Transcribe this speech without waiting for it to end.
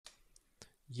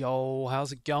Yo,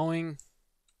 how's it going?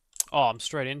 Oh, I'm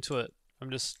straight into it.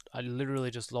 I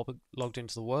literally just logged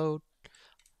into the world.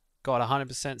 Got 100%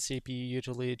 CPU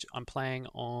utilage. I'm playing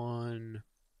on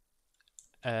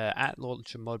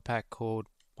Atlauncher modpack called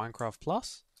Minecraft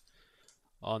Plus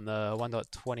on the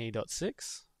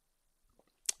 1.20.6.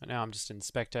 And now I'm just in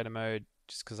spectator mode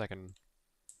just because I can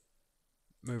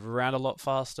move around a lot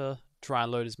faster, try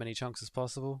and load as many chunks as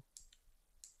possible.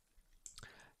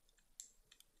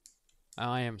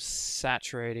 I am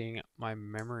saturating my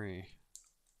memory.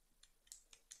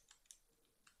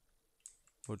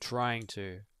 Or trying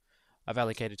to. I've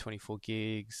allocated 24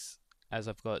 gigs as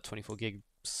I've got 24 gig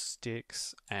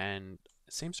sticks, and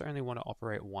it seems to only want to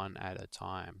operate one at a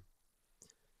time.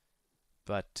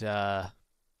 But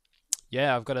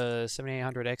yeah, I've got a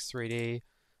 7800X 3D.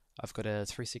 I've got a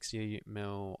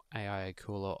 360mm AI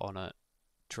cooler on it.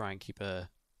 Try and keep it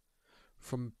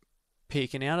from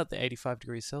peaking out at the 85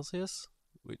 degrees Celsius,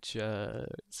 which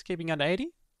it's keeping under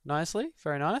 80 nicely,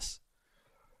 very nice.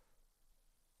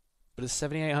 But a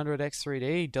 7800X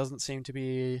 3D doesn't seem to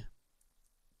be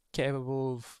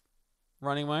capable of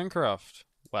running Minecraft.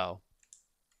 Well,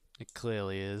 it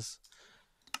clearly is.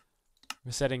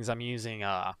 The settings I'm using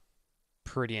are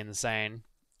pretty insane,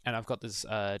 and I've got this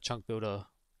chunk builder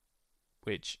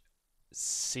which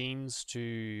seems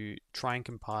to try and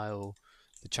compile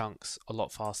the chunks a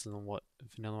lot faster than what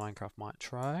vanilla Minecraft might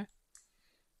try.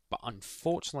 But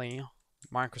unfortunately,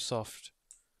 Microsoft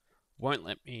won't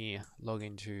let me log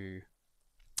into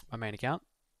my main account.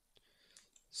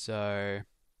 So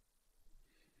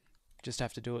just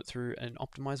have to do it through an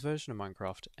optimized version of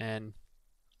Minecraft. And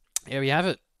here we have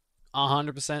it.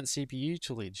 100% CPU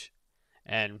utilage.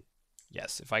 And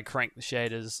yes, if I crank the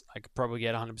shaders, I could probably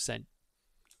get 100%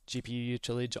 GPU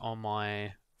utilage on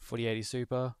my 4080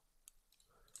 Super.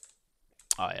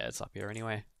 Oh yeah, it's up here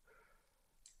anyway.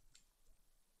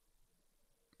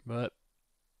 But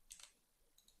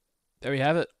there we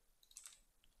have it.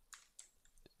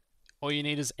 All you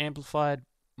need is amplified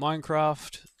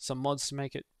Minecraft, some mods to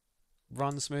make it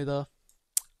run smoother.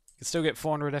 You can still get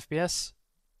 400 FPS,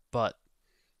 but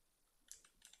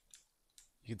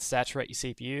you can saturate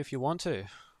your CPU if you want to.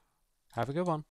 Have a good one.